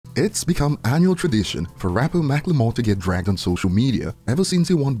It's become annual tradition for rapper Macklemore to get dragged on social media ever since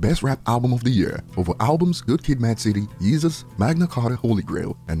he won Best Rap Album of the Year over albums Good Kid, Mad City, DISSED, Magna Carta, Holy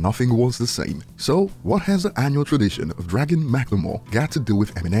Grail, and Nothing Was the Same. So, what has the annual tradition of dragging Macklemore got to do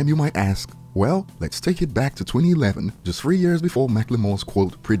with Eminem, you might ask? Well, let's take it back to 2011, just 3 years before Macklemore's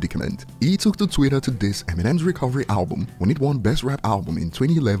quote predicament. He took to Twitter to diss Eminem's Recovery album. When it won Best Rap Album in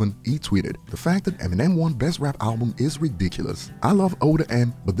 2011, he tweeted, "The fact that Eminem won Best Rap Album is ridiculous. I love Older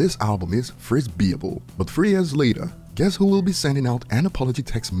M, but this album is frisbeeable." But 3 years later, guess who will be sending out an apology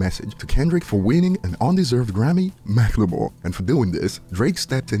text message to Kendrick for winning an undeserved Grammy? Macklemore. And for doing this, Drake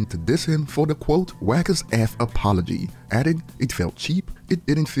stepped in to diss him for the quote, "wackest F apology," adding, "It felt cheap, it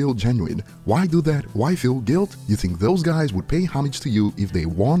didn't feel genuine. Why do that? Why feel guilt? You think those guys would pay homage to you if they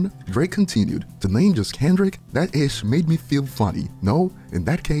won?" Drake continued, "To name just Kendrick, that ish made me feel funny. No, in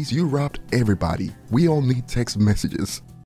that case you robbed everybody. We all need text messages."